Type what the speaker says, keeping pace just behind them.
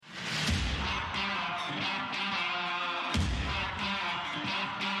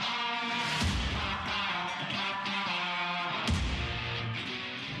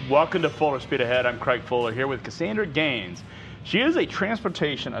Welcome to Fuller Speed Ahead. I'm Craig Fuller here with Cassandra Gaines. She is a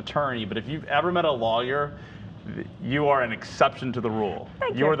transportation attorney, but if you've ever met a lawyer, you are an exception to the rule.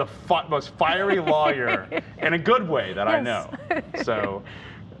 Thank you you. are the most fiery lawyer in a good way that I Yes. know. So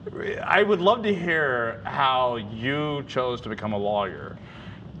I would love to hear how you chose to become a lawyer.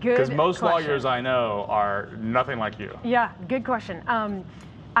 Good Because most question. lawyers I know are nothing like you. Yeah, good question.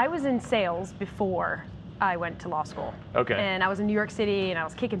 I was in sales before I went to law school. Okay. And I was in New York City, and I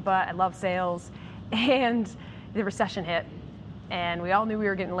was kicking butt. I love sales. And the recession hit, and we all knew we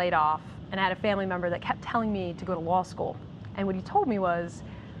were getting laid off. And I had a family member that kept telling me to go to law school. And what he told me was,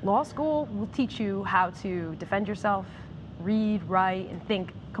 law school will teach you how to defend yourself, read, write, and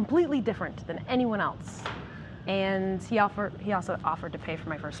think completely different than anyone else. And he also offered to pay for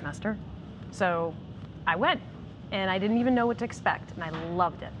my first semester. So I went, and I didn't even know what to expect, and I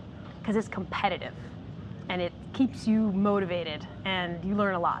loved it because it's competitive and it keeps you motivated and you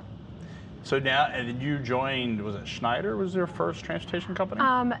learn a lot. So now, and then you joined, was it Schneider was your first transportation company?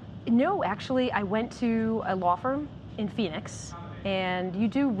 No, actually, I went to a law firm in Phoenix, and you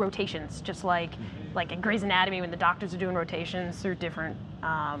do rotations, just like in Grey's Anatomy when the doctors are doing rotations through different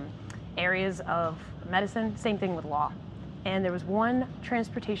areas of medicine. Same thing with law. And there was one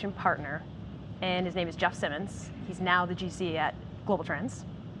transportation partner, and his name is Jeff Simmons. He's now the GC at Global Trends,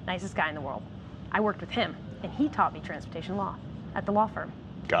 nicest guy in the world. I worked with him, and he taught me transportation law at the law firm.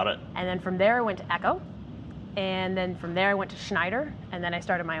 Got it. And then from there, I went to Echo. And then from there, I went to Schneider, and then I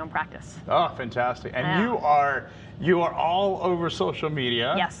started my own practice. Oh, fantastic. And Yeah. you are all over social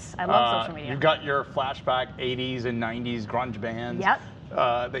media. Yes, I love social media. You've got your flashback 80s and 90s grunge bands Yep.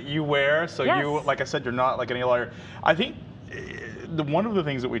 that you wear. So Yes. you, like I said, you're not like any lawyer. I think one of the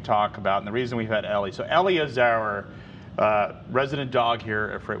things that we talk about, and the reason we've had Ellie, so Ellie is our resident dog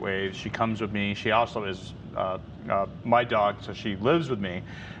here at FreightWaves. She comes with me. She also is my dog, so she lives with me.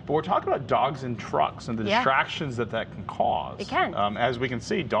 But we're talking about dogs in trucks and the distractions that can cause. It can. As we can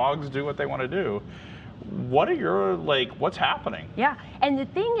see, dogs do what they want to do. What are your, what's happening? Yeah, and the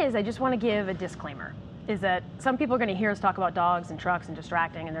thing is, I just want to give a disclaimer, is that some people are going to hear us talk about dogs and trucks and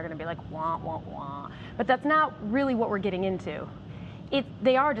distracting, and they're going to be like, wah, wah, wah. But that's not really what we're getting into.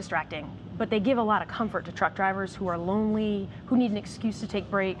 They are distracting, but they give a lot of comfort to truck drivers who are lonely, who need an excuse to take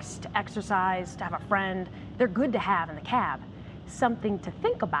breaks, to exercise, to have a friend. They're good to have in the cab. Something to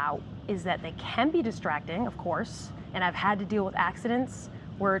think about is that they can be distracting, of course, and I've had to deal with accidents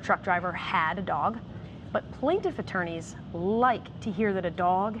where a truck driver had a dog, but plaintiff attorneys like to hear that a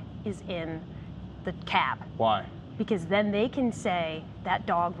dog is in the cab. Why? Because then they can say that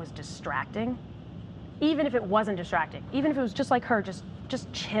dog was distracting, even if it wasn't distracting, even if it was just like her, just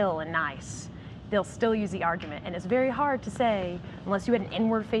chill and nice. They'll still use the argument, and it's very hard to say unless you had an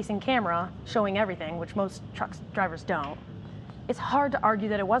inward-facing camera showing everything, which most truck drivers don't. It's hard to argue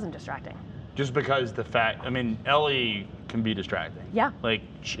that it wasn't distracting. Just because Ellie can be distracting. Yeah.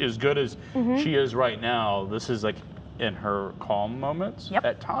 As good as she is right now, this is in her calm moments. Yep.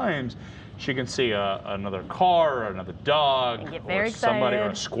 At times, she can see another car or another dog And get very or somebody or a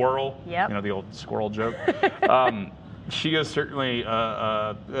excited. Squirrel. Yep. You know, the old squirrel joke. She is certainly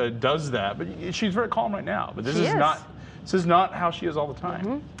does that, but she's very calm right now. But this She is is. not how she is all the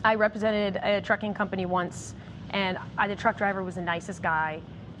time. I represented a trucking company once, and the truck driver was the nicest guy.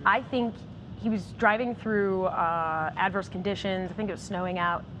 I think he was driving through adverse conditions. I think it was snowing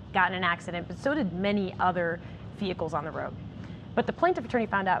out, got in an accident, but so did many other vehicles on the road. But the plaintiff attorney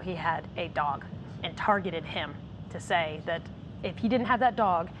found out he had a dog and targeted him to say that if he didn't have that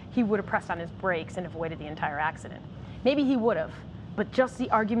dog, he would have pressed on his brakes and avoided the entire accident. Maybe he would have, but just the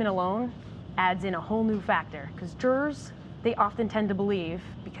argument alone adds in a whole new factor, because jurors, they often tend to believe,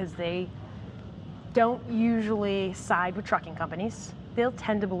 because they don't usually side with trucking companies, they'll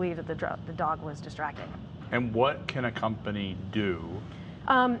tend to believe that the dog was distracting. And what can a company do?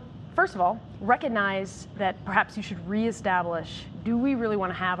 First of all, recognize that perhaps you should reestablish, do we really want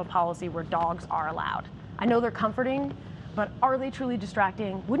to have a policy where dogs are allowed? I know they're comforting, but are they truly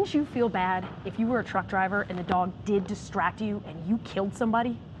distracting? Wouldn't you feel bad if you were a truck driver and the dog did distract you and you killed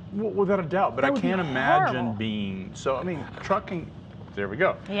somebody? Well, without a doubt, but That I would be can't imagine horrible. being, trucking, there we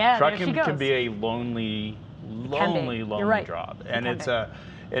go. Yeah, there she trucking goes. can be a lonely You're right. job. It And can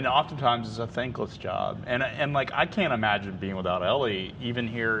and oftentimes it's a thankless job. And I can't imagine being without Ellie, even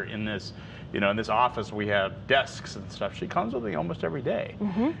here in this, in this office we have desks and stuff. She comes with me almost every day.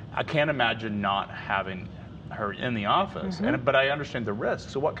 I can't imagine not having her in the office. But I understand the risk.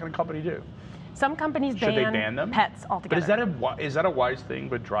 So what can a company do? Some companies Should they ban them? pets altogether. But is that a wise thing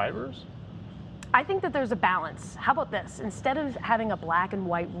with drivers? I think that there's a balance. How about this? Instead of having a black and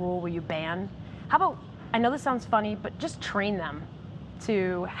white rule where you ban, how about, I know this sounds funny, but just train them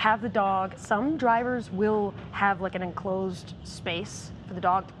to have the dog. Some drivers will have like an enclosed space for the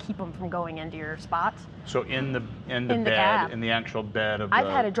dog to keep them from going into your spot. So in the bed, cab. in the actual bed of I've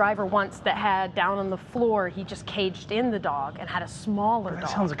the... had a driver once that had down on the floor, he just caged in the dog and had a smaller That dog.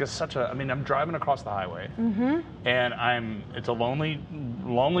 sounds like such a... I mean, I'm driving across the highway, and it's a lonely,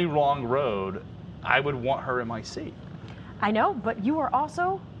 long road. I would want her in my seat. I know, but you are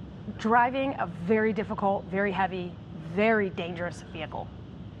also driving a very difficult, very heavy, very dangerous vehicle.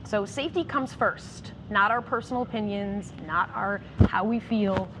 So safety comes first, not our personal opinions, not how we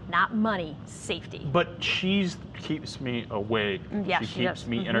feel, not money, safety. But she keeps me awake. Yeah, she keeps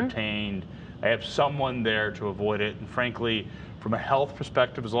me entertained. I have someone there to avoid it. And frankly, from a health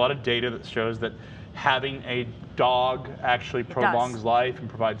perspective, there's a lot of data that shows that having a dog actually prolongs life and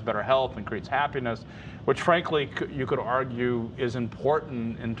provides better health and creates happiness, which frankly you could argue is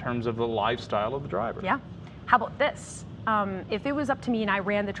important in terms of the lifestyle of the driver. Yeah. How about this? If it was up to me and I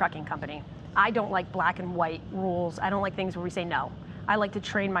ran the trucking company, I don't like black and white rules. I don't like things where we say no. I like to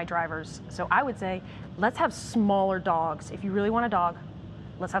train my drivers. So I would say, let's have smaller dogs. If you really want a dog,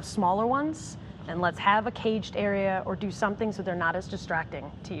 let's have smaller ones, and let's have a caged area or do something so they're not as distracting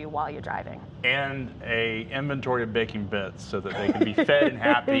to you while you're driving. And a inventory of baking bits so that they can be fed and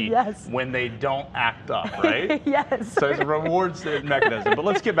happy when they don't act up, right? Yes. So it's a rewards mechanism. But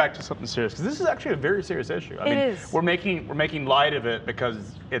let's get back to something serious, because this is actually a very serious issue. I mean, it is. We're making light of it because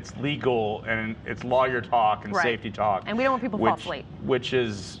it's legal and it's lawyer talk and safety talk. And we don't want people to fall asleep. Which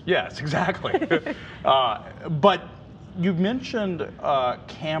is, yes, exactly. But you mentioned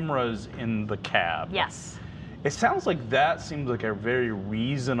cameras in the cab. Yes. It sounds like that seems like a very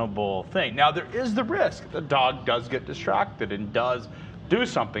reasonable thing. Now, there is the risk. The dog does get distracted and does do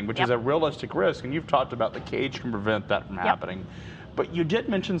something, which is a realistic risk. And you've talked about the cage can prevent that from happening. But you did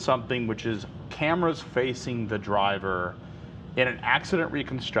mention something, which is cameras facing the driver in an accident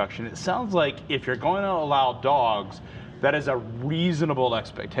reconstruction. It sounds like if you're going to allow dogs, that is a reasonable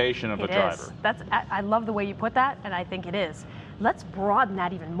expectation of a driver. I love the way you put that, and I think it is. Let's broaden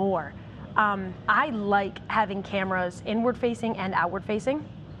that even more. I like having cameras inward facing and outward facing.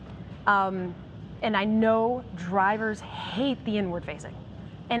 And I know drivers hate the inward facing.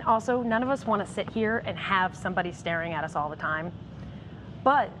 And also, none of us want to sit here and have somebody staring at us all the time.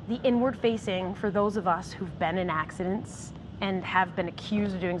 But the inward facing, for those of us who've been in accidents and have been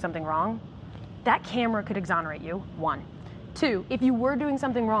accused of doing something wrong, that camera could exonerate you, 1. 2, if you were doing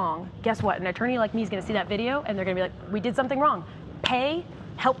something wrong, guess what? An attorney like me is going to see that video and they're going to be like, we did something wrong. Pay,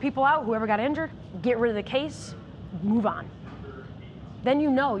 help people out, whoever got injured, get rid of the case, move on. Then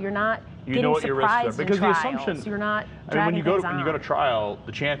you know you're not getting surprised in trials. The assumption, you're not when you go on. to trial,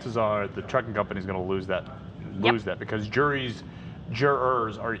 the chances are the trucking company is going to lose that because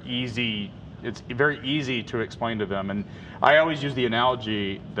jurors are easy. It's very easy to explain to them. And I always use the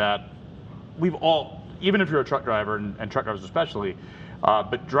analogy that we've all, even if you're a truck driver, and truck drivers especially,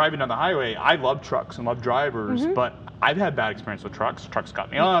 but driving down the highway, I love trucks and love drivers, but I've had bad experience with trucks. Trucks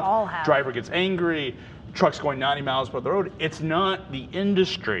cut me off. Driver gets angry. Trucks going 90 miles per the road. It's not the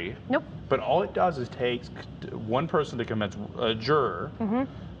industry. Nope. But all it does is takes one person to convince a juror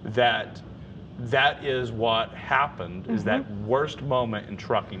that is what happened, is that worst moment in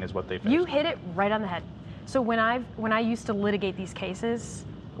trucking is what they faced. You hit it right on the head. So when I used to litigate these cases,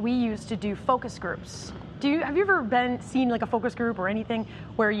 we used to do focus groups. Have you ever seen like a focus group or anything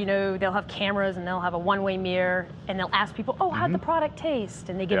where, they'll have cameras and they'll have a one-way mirror and they'll ask people, how'd the product taste?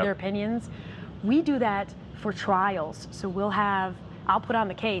 And they give their opinions. We do that for trials. So I'll put on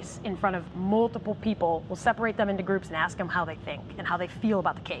the case in front of multiple people. We'll separate them into groups and ask them how they think and how they feel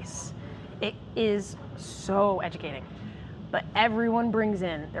about the case. It is so educating. But everyone brings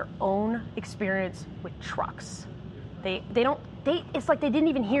in their own experience with trucks. It's like they didn't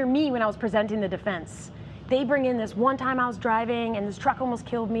even hear me when I was presenting the defense. They bring in this one time I was driving and this truck almost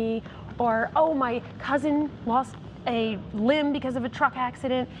killed me, or, my cousin lost a limb because of a truck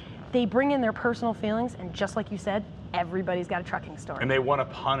accident. They bring in their personal feelings, and just like you said, everybody's got a trucking story. And they want to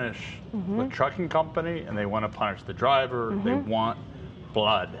punish the trucking company, and they want to punish the driver. They want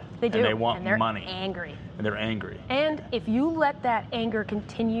blood. They do. And they want and they're money. Angry. And they're angry. And if you let that anger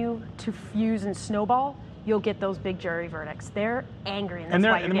continue to fuse and snowball, you'll get those big jury verdicts. They're angry, and that's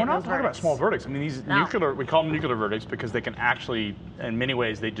why you're getting those verdicts. We're not talking about small verdicts. I mean, these we call them nuclear verdicts because they can actually, in many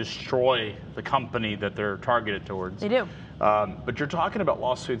ways, they destroy the company that they're targeted towards. They do. But you're talking about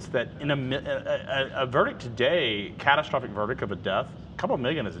lawsuits that in a verdict today, catastrophic verdict of a death, a couple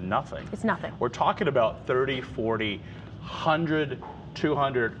million is nothing. It's nothing. We're talking about 30, 40, 100,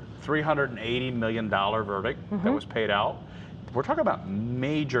 200, $380 million verdict that was paid out. we're talking about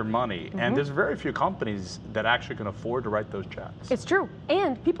major money, and there's very few companies that actually can afford to write those checks. It's true.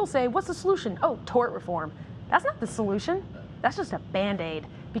 And people say, what's the solution? Oh, tort reform. That's not the solution. That's just a Band-Aid.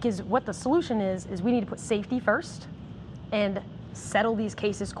 Because what the solution is we need to put safety first and settle these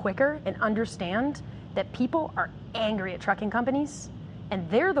cases quicker and understand that people are angry at trucking companies, and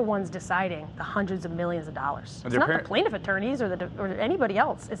they're the ones deciding the hundreds of millions of dollars. It's not the plaintiff attorneys or anybody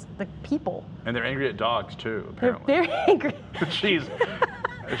else. It's the people. And they're angry at dogs too, apparently. They're angry. she's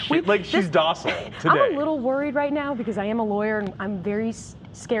docile today. I'm a little worried right now because I am a lawyer and I'm very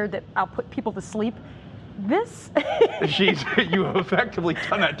scared that I'll put people to sleep. You have effectively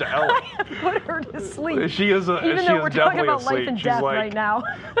done that to Ellie. I put her to sleep. She is Even though we're talking about life and death right now.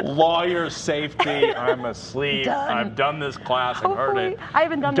 Lawyer safety. I'm asleep. I've done this class and heard it. I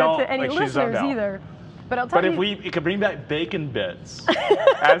haven't done that to any listeners either. But I'll tell you. But if we could bring back bacon bits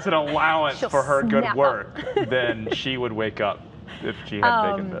as an allowance for her good work, then she would wake up if she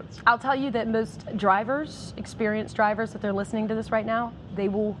had bacon bits. I'll tell you that most drivers, experienced drivers, that they're listening to this right now, they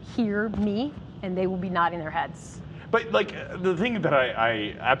will hear me and they will be nodding their heads. But like the thing that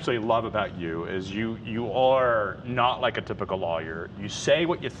I absolutely love about you is you are not like a typical lawyer. You say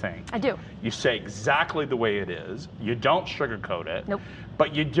what you think. I do. You say exactly the way it is. You don't sugarcoat it. Nope.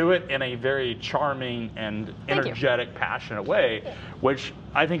 But you do it in a very charming and energetic, passionate way, which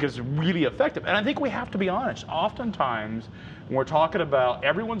I think is really effective. And I think we have to be honest. Oftentimes, when we're talking about,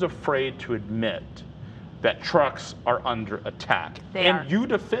 everyone's afraid to admit that trucks are under attack. And you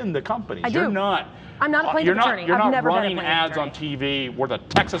defend the companies. I do. I'm not a plaintiff attorney. You're I've not never running been a plaintiff ads on TV where the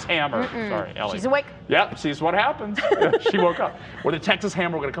Texas Hammer. Sorry, Ellie. She's awake. Yep, sees what happens. She woke up. Where the Texas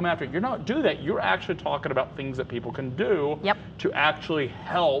Hammer are going to come after you. You're not doing that. You're actually talking about things that people can do to actually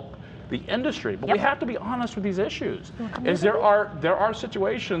help the industry. But we have to be honest with these issues. There are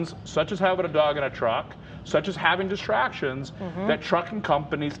situations such as having a dog in a truck, such as having distractions, that trucking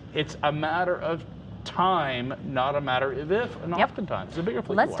companies, it's a matter of time, not a matter of if, and oftentimes it's a bigger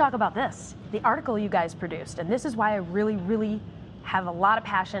fleet. Let's talk about this. The article you guys produced, and this is why I really, really have a lot of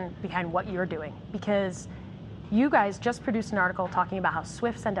passion behind what you're doing, because you guys just produced an article talking about how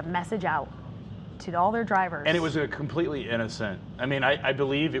Swift sent a message out to all their drivers. And it was a completely innocent, I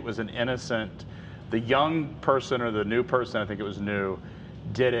believe it was an innocent, the young person or the new person, I think it was new,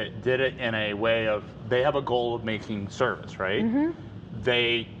 did it in a way of, they have a goal of making service, right?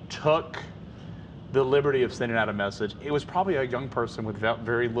 They took the liberty of sending out a message. It was probably a young person with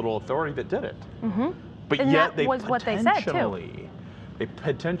very little authority that did it. But and yet that was what they said too. They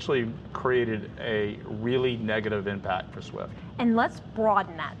potentially created a really negative impact for Swift. And let's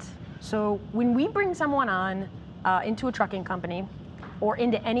broaden that. So when we bring someone on into a trucking company or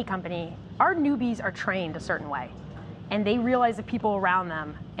into any company, our newbies are trained a certain way. And they realize the people around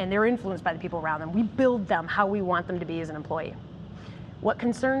them, and they're influenced by the people around them. We build them how we want them to be as an employee. What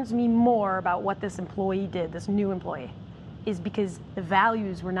concerns me more about what this employee did, this new employee, is because the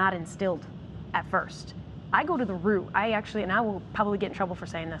values were not instilled at first. I go to the root. And I will probably get in trouble for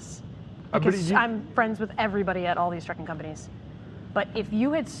saying this, because I'm friends with everybody at all these trucking companies. But if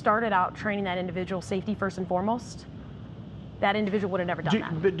you had started out training that individual safety first and foremost, that individual would have never done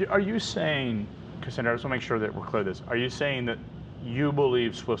that. But are you saying, Cassandra, I just want to make sure that we're clear on this, are you saying that you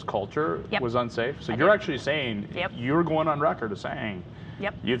believe Swift's culture was unsafe? So you're actually saying, you're going on record as saying,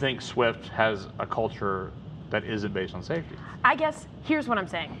 you think Swift has a culture that isn't based on safety. I guess here's what I'm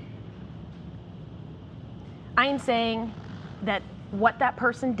saying. I am saying that what that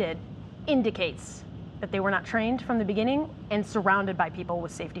person did indicates that they were not trained from the beginning and surrounded by people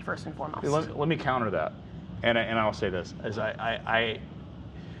with safety first and foremost. Let me counter that, and I'll say this: as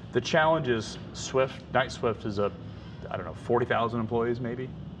the challenge is Knight Swift is 40,000 employees, maybe,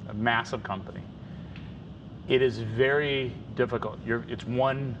 a massive company. It is very difficult. You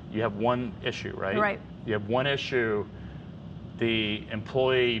have one issue, right? Right. You have one issue. The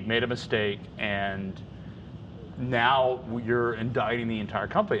employee made a mistake, and now you're indicting the entire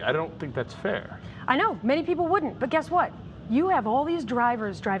company. I don't think that's fair. I know, many people wouldn't, but guess what? You have all these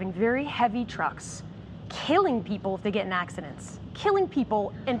drivers driving very heavy trucks, killing people if they get in accidents, killing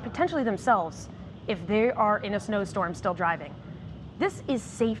people and potentially themselves if they are in a snowstorm still driving. This is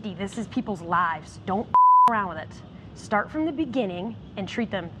safety. This is people's lives. Don't around with it. Start from the beginning and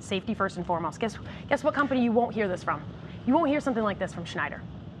treat them safety first and foremost. Guess what company you won't hear this from? You won't hear something like this from Schneider.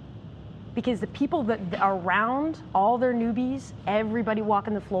 Because the people that are around, all their newbies, everybody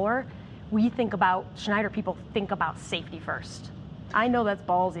walking the floor, Schneider people think about safety first. I know that's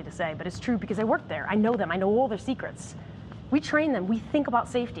ballsy to say, but it's true because I work there. I know them. I know all their secrets. We train them. We think about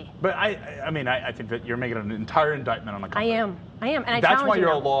safety. But I think that you're making an entire indictment on the company. I am, and I That's challenge why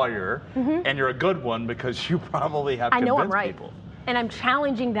you're a them. lawyer, and you're a good one because you probably have I know I'm convinced right. people. And I'm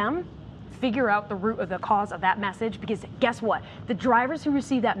challenging them, figure out the root of the cause of that message, because guess what? The drivers who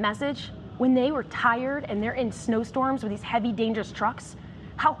receive that message, when they were tired and they're in snowstorms with these heavy, dangerous trucks,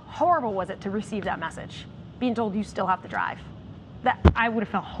 how horrible was it to receive that message? Being told you still have to drive. That I would have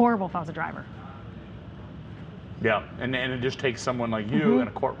felt horrible if I was a driver. Yeah, and it just takes someone like you in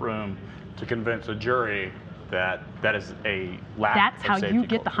a courtroom to convince a jury that that is a lack That's of how safety you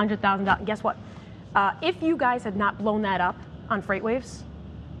get the culture. $100,000. Guess what? If you guys had not blown that up on FreightWaves,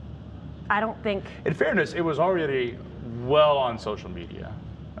 I don't think. In fairness, it was already well on social media.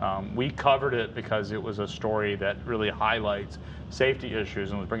 We covered it because it was a story that really highlights safety issues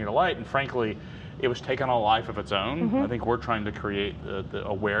and was bringing to light. And frankly, it was taking on a life of its own. I think we're trying to create the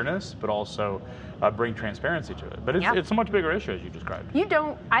awareness, but also bring transparency to it. But it's a much bigger issue, as you described.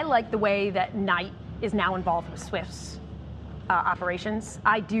 I like the way that Knight is now involved with Swift's operations.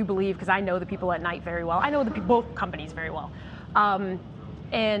 I do believe, because I know the people at Knight very well. I know both companies very well.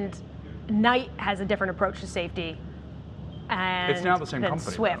 And Knight has a different approach to safety. And it's now the same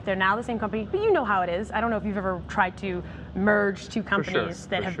company. Swift. Though. They're now the same company. But you know how it is. I don't know if you've ever tried to merge two companies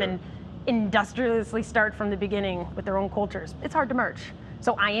that have been industriously start from the beginning with their own cultures. It's hard to merge.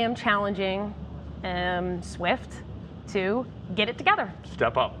 So I am challenging Swift to get it together.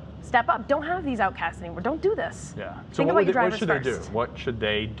 Step up. Step up. Don't have these outcasts anymore. Don't do this. Yeah. So Think about your what drivers should they do? first. What should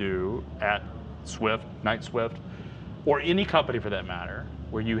they do at Swift, Knight Swift, or any company for that matter,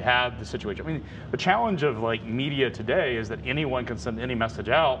 where you have the situation? I mean, the challenge of like media today is that anyone can send any message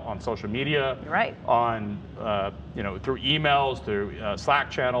out on social media, Right. on through emails, through a Slack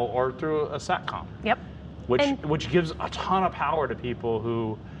channel, or through a SATCOM. Yep. Which gives a ton of power to people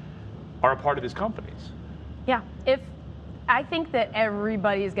who are a part of these companies. Yeah. I think that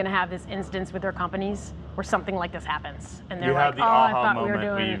everybody is going to have this instance with their companies where something like this happens, and they're You like, have the "Oh, I aha thought we were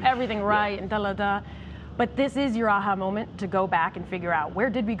moment. doing everything right," and da da da. But this is your aha moment to go back and figure out, where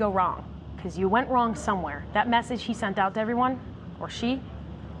did we go wrong? Because you went wrong somewhere. That message he sent out to everyone, or she,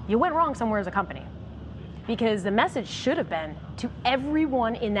 you went wrong somewhere as a company. Because the message should have been to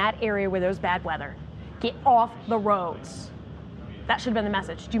everyone in that area where there's bad weather, get off the roads. That should have been the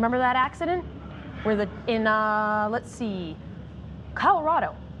message. Do you remember that accident? Where let's see,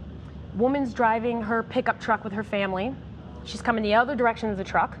 Colorado. Woman's driving her pickup truck with her family. She's coming the other direction of the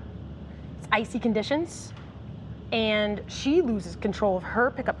truck. It's icy conditions. And she loses control of her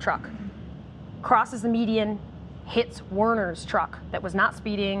pickup truck, crosses the median, hits Werner's truck that was not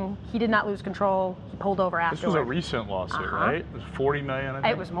speeding. He did not lose control. He pulled over afterward. This was a recent lawsuit, right? It was $40 million, I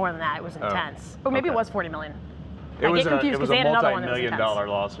think? It was more than that. It was intense. Or maybe it was $40 million. It was get confused a because they had another one that was multi-million-dollar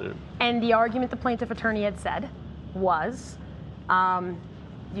intense. lawsuit. And the argument the plaintiff attorney had said was,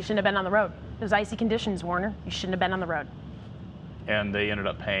 you shouldn't have been on the road. It was icy conditions, Warner. You shouldn't have been on the road. And they ended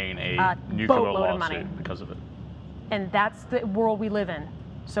up paying a nuclear boatload of money lawsuit because of it. And that's the world we live in.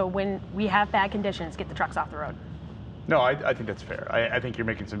 So when we have bad conditions, get the trucks off the road. No, I think that's fair. I think you're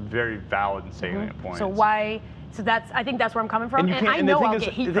making some very valid and salient points. So I think that's where I'm coming from. And I know I'll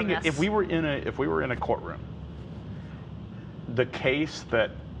get heat from this. If we were in a courtroom, the case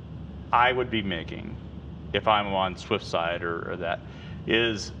that I would be making, if I'm on Swift's side or that,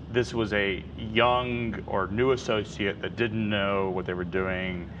 is this was a young or new associate that didn't know what they were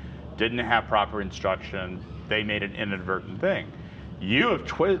doing, didn't have proper instruction. They made an inadvertent thing. You have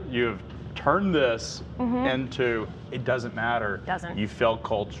turned this into, it doesn't matter. Doesn't. You failed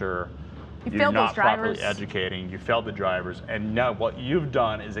culture. You You're failed not those drivers. properly educating. You failed the drivers. And now what you've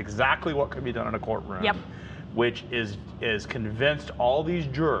done is exactly what could be done in a courtroom. Yep. Which is convinced all these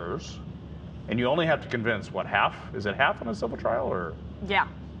jurors, and you only have to convince, half? Is it half in a civil trial, or? Yeah.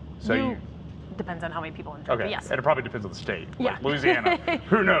 So depends on how many people in jury. Okay. Yes. And it probably depends on the state. Yeah. Like Louisiana,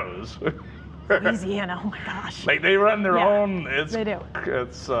 who knows? Louisiana, oh my gosh. Like they run their own. They do.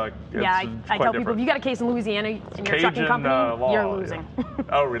 It's I quite tell people, different. if you got a case in Louisiana and you're a trucking Cajun, company, law, you're losing. Yeah.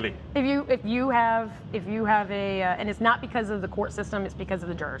 Oh, really? if you have a and it's not because of the court system, it's because of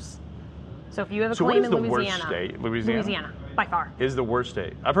the jurors. So if you have a claim in Louisiana, worst state? Louisiana, by far. Is the worst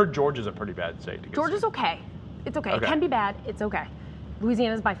state. I've heard Georgia's a pretty bad state to get Georgia's sued. okay. It's okay. Okay. It can be bad. It's okay.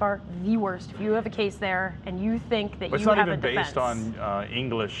 Louisiana is by far the worst. If you have a case there and you think that But you have a it's not even defense, based on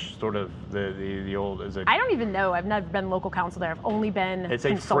English, sort of the old. Is it? I don't even know. I've never been local counsel there. I've only been It's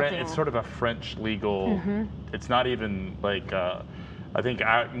consulting. it's sort of a French legal. It's not even like. I think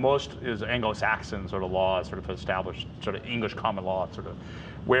most is Anglo-Saxon sort of law, sort of established, sort of English common law, sort of.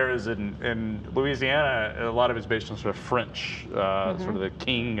 Whereas in Louisiana, a lot of it's based on sort of French, sort of the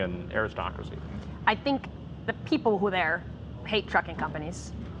king and aristocracy. I think the people who are there hate trucking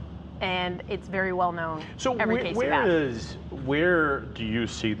companies, and it's very well known. So where do you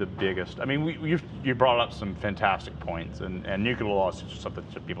see the biggest? I mean, you brought up some fantastic points, and nuclear lawsuits are something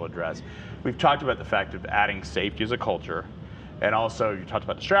that people address. We've talked about the fact of adding safety as a culture, and also you talked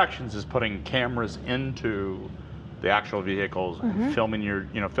about distractions is putting cameras into the actual vehicles and filming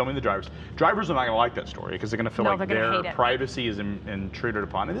filming the drivers. Drivers are not going to like that story because they're going to feel like their privacy is intruded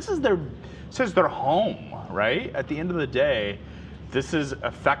upon, and this is their home, right? At the end of the day, this is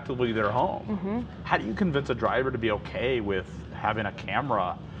effectively their home. How do you convince a driver to be okay with having a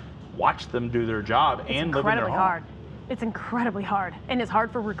camera watch them do their job and live in their home? Hard. It's incredibly hard, and it's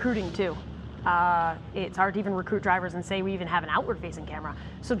hard for recruiting too. It's hard to even recruit drivers and say we even have an outward-facing camera.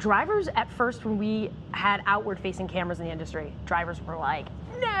 So drivers, at first, when we had outward-facing cameras in the industry, drivers were like,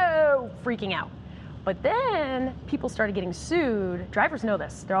 no, freaking out. But then people started getting sued. Drivers know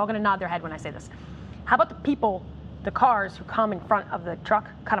this. They're all going to nod their head when I say this. How about the cars who come in front of the truck,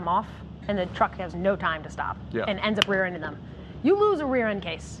 cut them off, and the truck has no time to stop and ends up rear-ending them? You lose a rear-end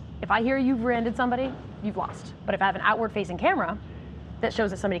case. If I hear you've rear-ended somebody, you've lost. But if I have an outward-facing camera that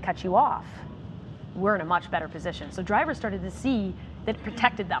shows that somebody cut you off, we're in a much better position. So drivers started to see that it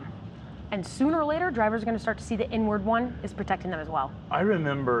protected them. And sooner or later, drivers are going to start to see the inward one is protecting them as well. I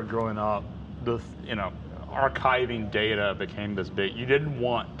remember growing up, archiving data became this big. You didn't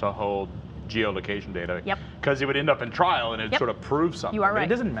want to hold geolocation data because it would end up in trial and it'd sort of prove something. You are right.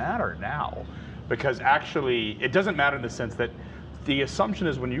 But it doesn't matter now because actually it doesn't matter in the sense that the assumption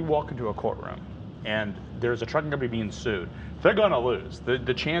is when you walk into a courtroom and there's a trucking company being sued, they're going to lose.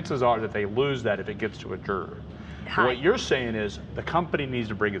 The chances are that they lose that if it gets to a juror. What you're saying is the company needs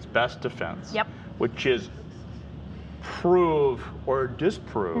to bring its best defense, which is prove or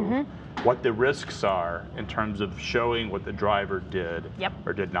disprove what the risks are in terms of showing what the driver did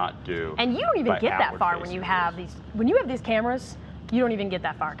or did not do. And you don't even get that far when you have these cameras. You don't even get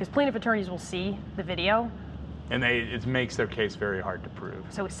that far because plaintiff attorneys will see the video. And it makes their case very hard to prove.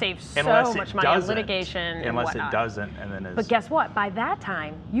 So it saves so much money on litigation and unless whatnot. It doesn't, and then it's... But guess what? By that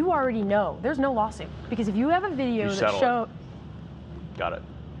time, you already know there's no lawsuit because if you have a video that shows... Got it.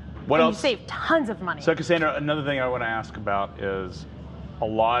 What else? You save tons of money. So Cassandra, another thing I want to ask about is a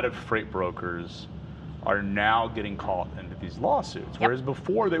lot of freight brokers are now getting caught into these lawsuits, whereas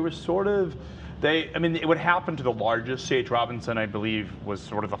before they were sort of... it would happen to the largest. C.H. Robinson, I believe, was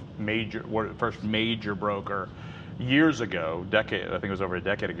sort of the first major broker years ago, I think it was over a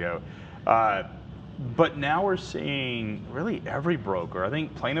decade ago. But now we're seeing really every broker. I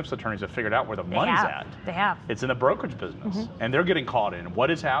think plaintiffs' attorneys have figured out where the money's at. They have. It's in the brokerage business, and they're getting caught in.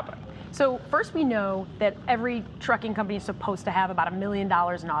 What is happening? So first we know that every trucking company is supposed to have about $1 million in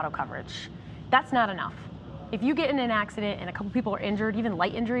auto coverage. That's not enough. If you get in an accident and a couple people are injured, even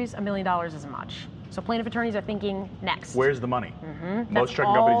light injuries, $1 million isn't much. So plaintiff attorneys are thinking next. Where's the money? Most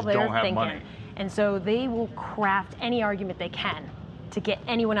trucking companies don't have money. And so they will craft any argument they can to get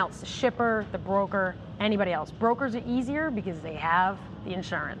anyone else, the shipper, the broker, anybody else. Brokers are easier because they have the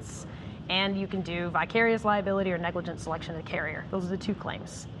insurance. And you can do vicarious liability or negligent selection of the carrier. Those are the two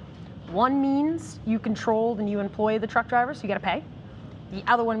claims. One means you controlled and you employ the truck driver, so you got to pay. The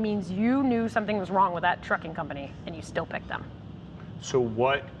other one means you knew something was wrong with that trucking company and you still picked them. So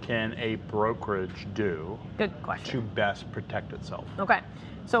what can a brokerage do Good question. to best protect itself? Okay,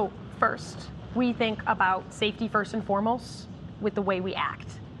 so first, we think about safety first and foremost with the way we act.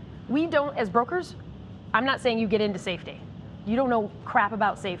 We don't, as brokers, I'm not saying you get into safety. You don't know crap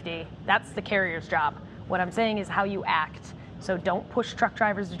about safety. That's the carrier's job. What I'm saying is how you act. So don't push truck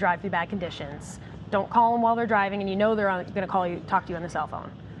drivers to drive through bad conditions. Don't call them while they're driving and you know they're going to talk to you on the cell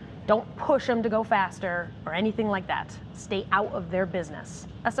phone. Don't push them to go faster or anything like that. Stay out of their business.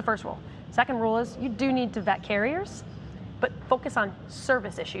 That's the first rule. Second rule is you do need to vet carriers, but focus on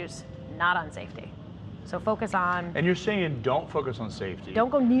service issues, not on safety. So focus on... And you're saying don't focus on safety. Don't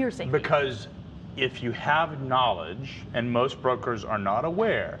go near safety. Because if you have knowledge, and most brokers are not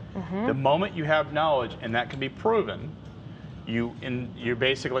aware, the moment you have knowledge, and that can be proven, you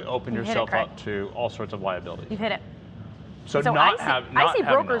basically open yourself up to all sorts of liabilities. You've hit it. So I see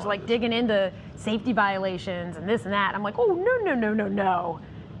brokers like digging into safety violations and this and that. I'm like, oh, no.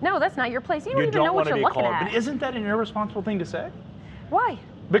 No, that's not your place. You don't even know what you're looking at. But isn't that an irresponsible thing to say? Why?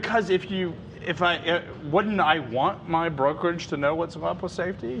 Because wouldn't I want my brokerage to know what's up with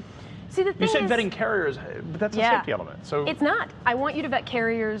safety? See, the thing you said vetting carriers, but that's a safety element. So it's not. I want you to vet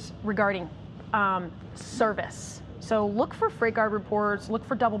carriers regarding service. So look for freight guard reports, look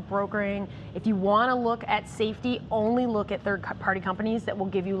for double brokering. If you want to look at safety, only look at third-party companies that will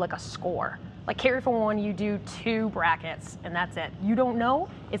give you like a score. Like Carry for One, you do 2 brackets, and that's it. You don't know,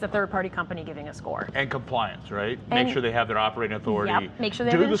 it's a third-party company giving a score. And compliance, right? And make sure they have their operating authority. Yep, make sure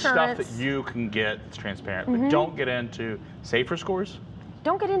they do have the insurance. stuff that you can get that's transparent, but don't get into safer scores.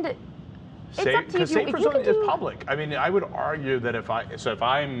 Don't get into. It's up to you. Because safer zone is public. I mean, I would argue that if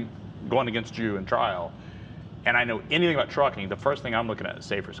I'm going against you in trial, and I know anything about trucking, the first thing I'm looking at is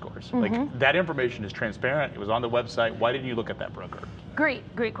safer scores. Like, that information is transparent. It was on the website. Why didn't you look at that, broker?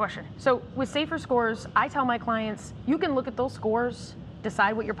 Great question. So with safer scores, I tell my clients, you can look at those scores,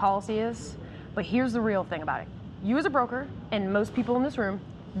 decide what your policy is, but here's the real thing about it. You as a broker, and most people in this room,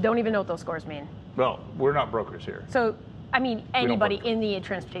 don't even know what those scores mean. Well, we're not brokers here. So, I mean, anybody in the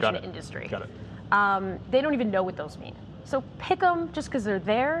transportation industry. Got it. They don't even know what those mean. So pick them just because they're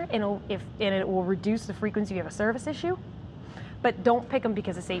there, and it will reduce the frequency of a service issue. But don't pick them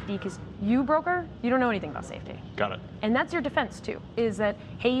because of safety, because you, broker, you don't know anything about safety. Got it. And that's your defense too, is that,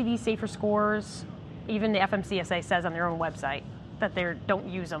 hey, these safer scores, even the FMCSA says on their own website that they don't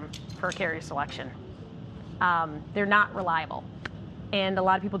use them for carrier selection. They're not reliable. And a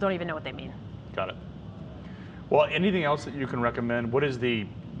lot of people don't even know what they mean. Got it. Well, anything else that you can recommend? What is the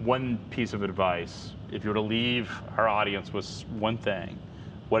one piece of advice, if you were to leave our audience with one thing,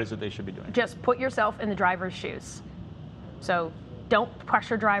 what is it they should be doing? Just put yourself in the driver's shoes. So don't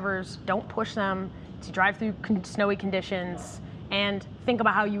pressure drivers, don't push them to drive through snowy conditions, and think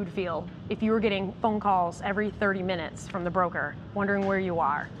about how you would feel if you were getting phone calls every 30 minutes from the broker, wondering where you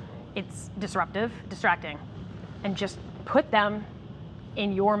are. It's disruptive, distracting, and just put them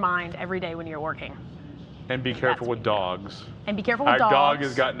in your mind every day when you're working. And be careful with dogs. And be careful with dogs. Our dog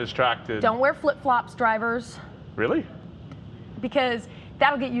has gotten distracted. Don't wear flip-flops, drivers. Really? Because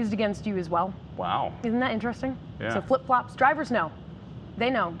that'll get used against you as well. Wow. Isn't that interesting? Yeah. So flip-flops, drivers know. They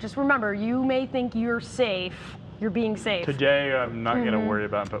know. Just remember, you may think you're safe. You're being safe. Today, I'm not going to worry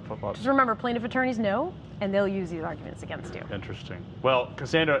about flip-flops. Just remember, plaintiff attorneys know, and they'll use these arguments against you. Interesting. Well,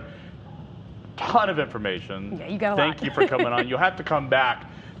 Cassandra, ton of information. Yeah, you got a lot. Thank you for coming on. You'll have to come back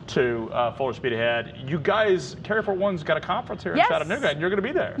to Fuller Speed Ahead. You guys, Carry for One's got a conference here in Chattanooga, and you're going to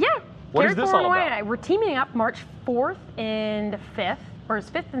be there. Yeah. What is this all about? We're teaming up March 4th and 5th, or it's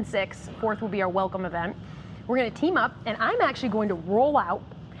 5th and 6th. 4th will be our welcome event. We're going to team up, and I'm actually going to roll out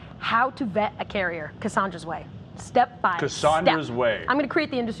how to vet a carrier, Cassandra's way, step by Cassandra's step. way. I'm going to create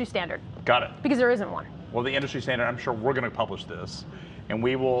the industry standard. Got it. Because there isn't one. Well, the industry standard, I'm sure we're going to publish this, and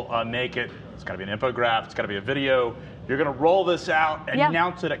we will make it. It's got to be an infograph. It's got to be a video. You're going to roll this out,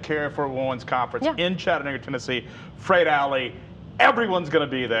 announce it at Carry for One's conference in Chattanooga, Tennessee, Freight Alley. Everyone's going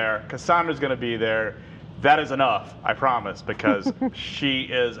to be there. Cassandra's going to be there. That is enough, I promise, because she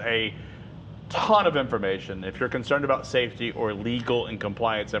is a ton of information. If you're concerned about safety or legal and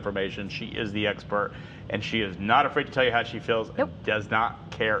compliance information, she is the expert, and she is not afraid to tell you how she feels and does not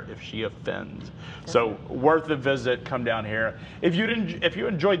care if she offends. So worth the visit. Come down here. If you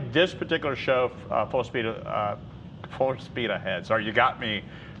enjoyed this particular show, Full Speed Ahead. Sorry, you got me.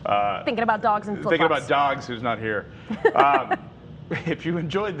 Thinking about dogs and flip-flops. Thinking about dogs who's not here. If you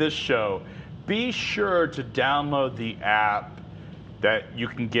enjoyed this show, be sure to download the app that you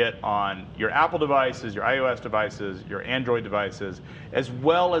can get on your Apple devices, your iOS devices, your Android devices, as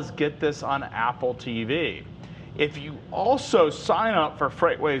well as get this on Apple TV. If you also sign up for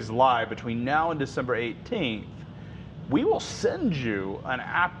Freightways Live between now and December 18th, we will send you an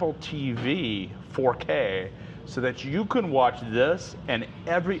Apple TV 4K so that you can watch this and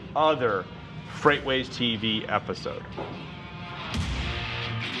every other Freightways TV episode.